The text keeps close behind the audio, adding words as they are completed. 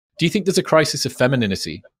Do you think there's a crisis of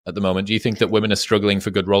femininity at the moment? Do you think that women are struggling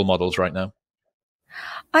for good role models right now?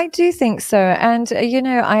 I do think so. And,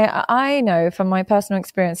 I know from my personal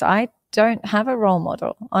experience, I don't have a role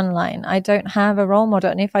model online. I don't have a role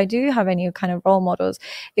model. And if I do have any kind of role models,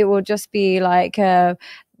 it will just be like,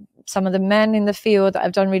 some of the men in the field that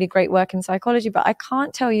have done really great work in psychology, but I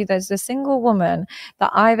can't tell you there's a single woman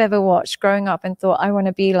that I've ever watched growing up and thought I want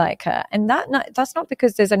to be like her. And that's not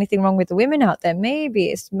because there's anything wrong with the women out there. Maybe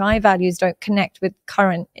it's my values don't connect with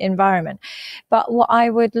current environment. But what I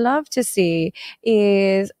would love to see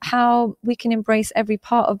is how we can embrace every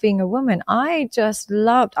part of being a woman. I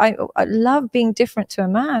love being different to a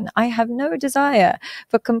man. I have no desire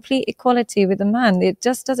for complete equality with a man. It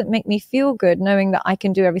just doesn't make me feel good knowing that I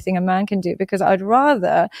can do everything a man can do, because I'd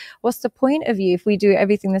rather, what's the point of you if we do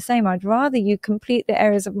everything the same? I'd rather you complete the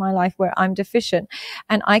areas of my life where I'm deficient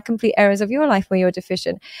and I complete areas of your life where you're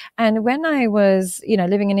deficient. And when I was,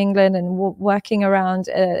 living in England and working around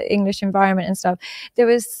English environment and stuff, there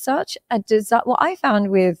was such a desire. What I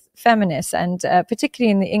found with feminists and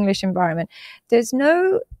particularly in the English environment, there's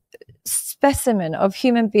no specimen of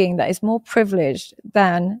human being that is more privileged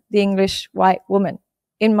than the English white woman.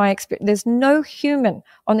 In my experience, there's no human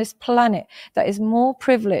on this planet that is more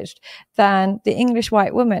privileged than the English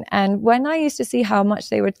white woman. And when I used to see how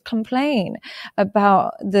much they would complain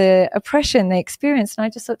about the oppression they experienced, and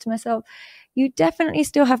I just thought to myself, you definitely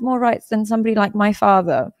still have more rights than somebody like my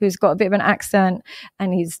father, who's got a bit of an accent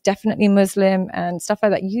and he's definitely Muslim and stuff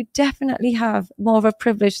like that. You definitely have more of a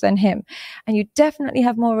privilege than him. And you definitely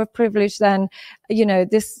have more of a privilege than,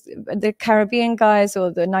 the Caribbean guys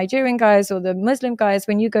or the Nigerian guys or the Muslim guys.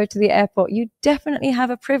 When you go to the airport, you definitely have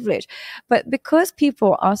a privilege. But because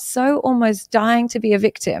people are so almost dying to be a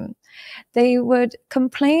victim, they would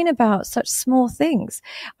complain about such small things.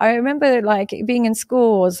 I remember being in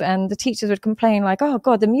schools and the teachers would complain oh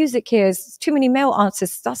God, the music here is too many male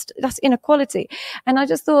artists. That's inequality. And I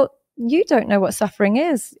just thought, you don't know what suffering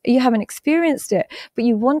is. You haven't experienced it, but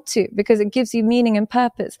you want to, because it gives you meaning and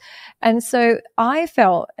purpose. And so I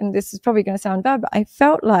felt, and this is probably going to sound bad, but I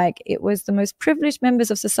felt like it was the most privileged members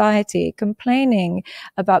of society complaining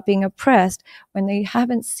about being oppressed when they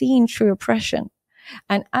haven't seen true oppression.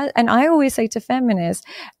 And I always say to feminists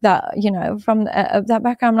that, from that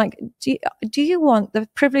background, do you want the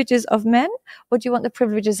privileges of men or do you want the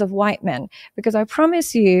privileges of white men? Because I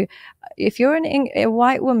promise you, if you're a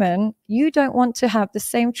white woman, you don't want to have the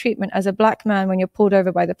same treatment as a black man when you're pulled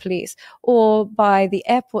over by the police or by the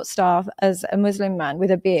airport staff as a Muslim man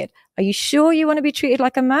with a beard. Are you sure you want to be treated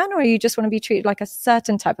like a man, or you just want to be treated like a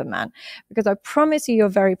certain type of man? Because I promise you, you're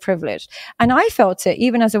very privileged. And I felt it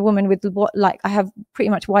even as a woman with I have pretty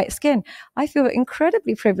much white skin. I feel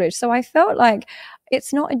incredibly privileged. So I felt like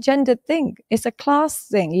it's not a gendered thing. It's a class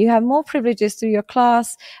thing. You have more privileges through your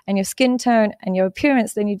class and your skin tone and your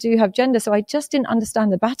appearance than you do have gender. So I just didn't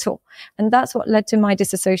understand the battle. And that's what led to my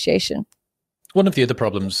disassociation. One of the other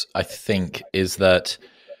problems, I think, is that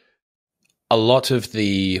a lot of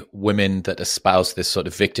the women that espouse this sort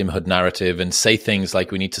of victimhood narrative and say things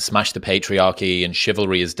like we need to smash the patriarchy and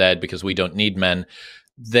chivalry is dead because we don't need men,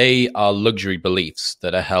 they are luxury beliefs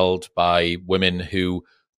that are held by women who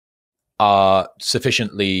are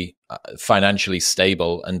sufficiently financially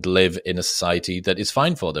stable and live in a society that is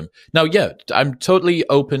fine for them. Now, yeah, I'm totally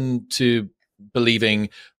open to believing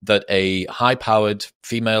that a high-powered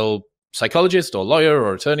female psychologist or lawyer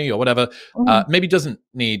or attorney or whatever maybe doesn't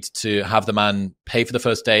need to have the man pay for the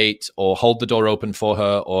first date or hold the door open for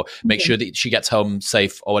her or make sure that she gets home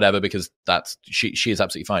safe or whatever, because she is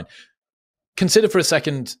absolutely fine. Consider for a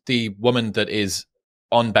second the woman that is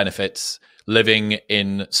on benefits living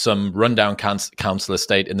in some rundown council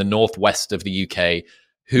estate in the northwest of the UK,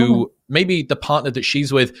 who maybe the partner that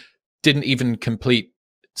she's with didn't even complete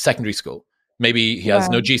secondary school. Maybe he has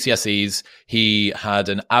no GCSEs. He had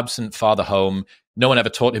an absent father home. No one ever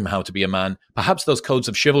taught him how to be a man. Perhaps those codes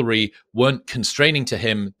of chivalry weren't constraining to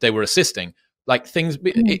him. They were assisting.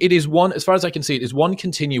 It is one, as far as I can see, it is one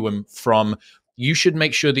continuum from you should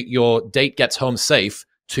make sure that your date gets home safe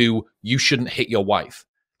to you shouldn't hit your wife.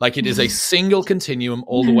 It is a single continuum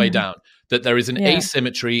all the way down, that there is an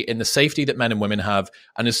asymmetry in the safety that men and women have.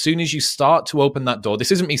 And as soon as you start to open that door,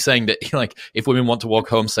 this isn't me saying that if women want to walk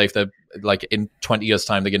home safe, they're in 20 years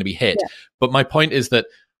time, they're going to be hit. Yeah. But my point is that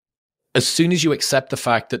as soon as you accept the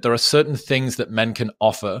fact that there are certain things that men can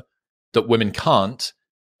offer that women can't,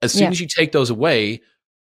 as soon as you take those away,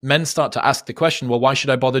 men start to ask the question, well, why should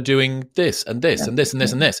I bother doing this and this and this and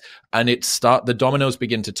this and this? And the dominoes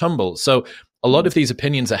begin to tumble. So a lot of these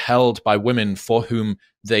opinions are held by women for whom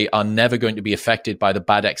they are never going to be affected by the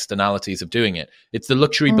bad externalities of doing it. It's the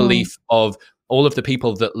luxury belief of all of the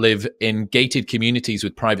people that live in gated communities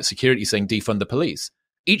with private security saying defund the police.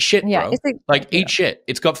 Eat shit, bro. Eat shit.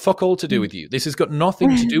 It's got fuck all to do with you. This has got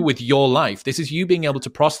nothing to do with your life. This is you being able to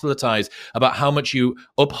proselytize about how much you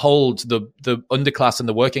uphold the underclass and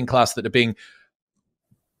the working class that are being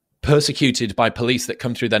persecuted by police that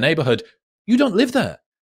come through their neighborhood. You don't live there.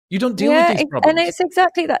 You don't deal with these problems. And it's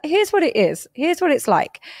exactly that. Here's what it is. Here's what it's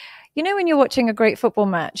like. You know, when you're watching a great football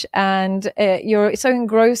match and you're so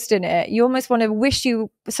engrossed in it, you almost want to wish you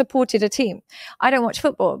supported a team. I don't watch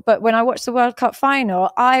football, but when I watched the World Cup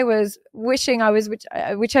final, I was wishing I was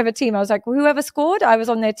whichever team. I was like, whoever scored, I was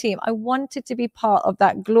on their team. I wanted to be part of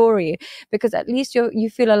that glory because at least you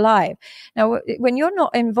feel alive. Now, when you're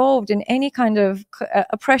not involved in any kind of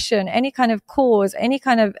oppression, any kind of cause, any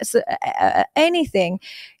kind of anything,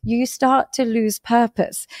 you start to lose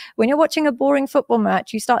purpose. When you're watching a boring football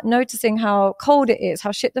match, you start noticing how cold it is,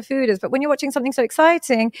 how shit the food is. But when you're watching something so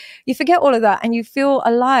exciting, you forget all of that and you feel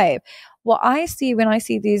alive. What I see when I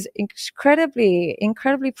see these incredibly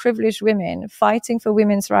privileged women fighting for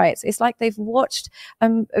women's rights, it's like they've watched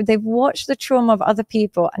the trauma of other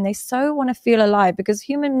people and they so want to feel alive because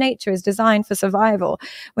human nature is designed for survival.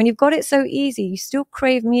 When you've got it so easy, you still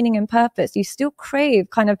crave meaning and purpose. You still crave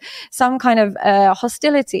some kind of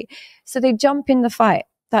hostility. So they jump in the fight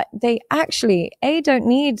that they actually, A, don't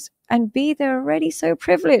need, and B, they're already so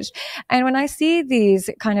privileged. And when I see these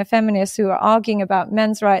kind of feminists who are arguing about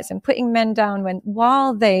men's rights and putting men down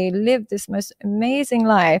while they live this most amazing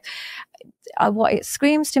life, what it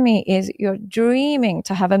screams to me is you're dreaming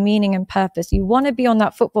to have a meaning and purpose. You want to be on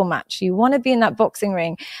that football match. You want to be in that boxing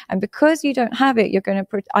ring. And because you don't have it, you're going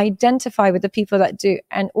to identify with the people that do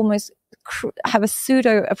and almost have a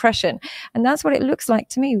pseudo oppression. And that's what it looks like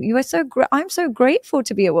to me. I'm so grateful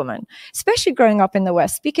to be a woman, especially growing up in the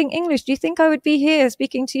West, speaking English. Do you think I would be here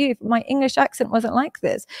speaking to you if my English accent wasn't like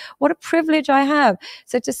this? What a privilege I have.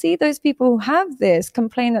 So to see those people who have this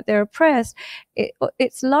complain that they're oppressed,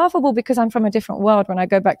 it's laughable because I'm from a different world when I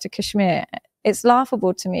go back to Kashmir. It's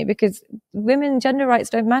laughable to me because women's gender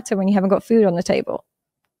rights don't matter when you haven't got food on the table.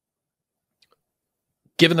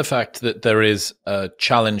 Given the fact that there is a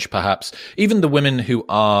challenge, perhaps, even the women who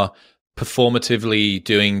are performatively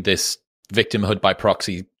doing this victimhood by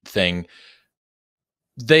proxy thing,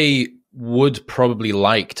 they would probably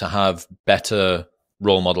like to have better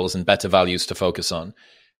role models and better values to focus on.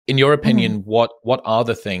 In your opinion, what are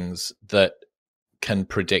the things that can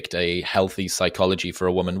predict a healthy psychology for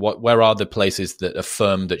a woman? Where are the places that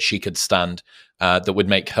affirm that she could stand, that would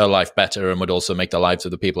make her life better and would also make the lives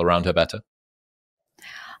of the people around her better?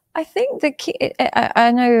 I think the key,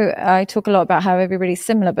 I know I talk a lot about how everybody's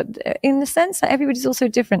similar, but in the sense that everybody's also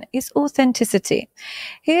different, it's authenticity.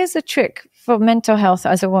 Here's a trick for mental health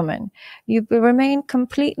as a woman. You remain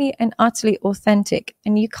completely and utterly authentic,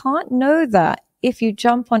 and you can't know that if you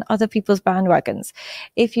jump on other people's bandwagons,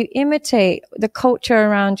 if you imitate the culture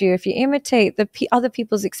around you, if you imitate other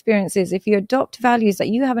people's experiences, if you adopt values that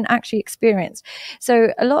you haven't actually experienced.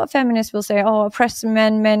 So a lot of feminists will say, oh, oppressed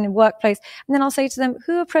men, workplace. And then I'll say to them,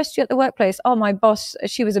 who oppressed you at the workplace? Oh, my boss,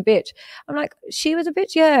 she was a bitch. I'm like, she was a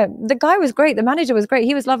bitch? Yeah. The guy was great. The manager was great.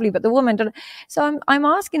 He was lovely, but the woman. So I'm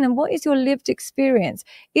asking them, what is your lived experience?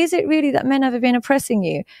 Is it really that men have been oppressing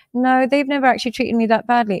you? No, they've never actually treated me that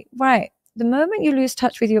badly. Right. The moment you lose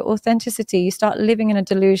touch with your authenticity, you start living in a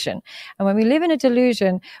delusion. And when we live in a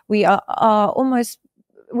delusion, we are almost,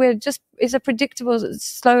 it's a predictable,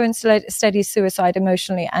 slow and steady suicide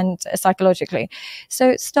emotionally and psychologically.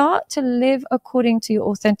 So start to live according to your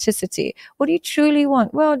authenticity. What do you truly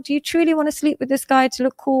want? Well, do you truly want to sleep with this guy to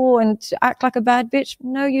look cool and to act like a bad bitch?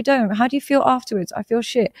 No, you don't. How do you feel afterwards? I feel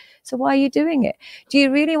shit. So why are you doing it? Do you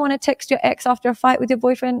really want to text your ex after a fight with your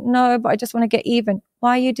boyfriend? No, but I just want to get even.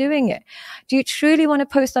 Why are you doing it? Do you truly want to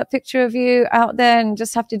post that picture of you out there and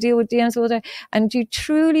just have to deal with DMs all day? And do you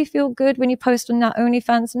truly feel good when you post on that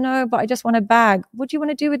OnlyFans? No, but I just want a bag. What do you want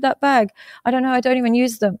to do with that bag? I don't know. I don't even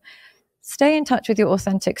use them. Stay in touch with your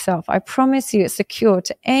authentic self. I promise you it's secure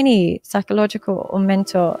to any psychological or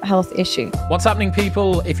mental health issue. What's happening,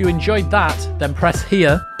 people? If you enjoyed that, then press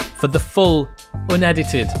here for the full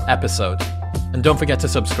unedited episode. And don't forget to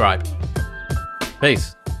subscribe.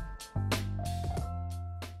 Peace.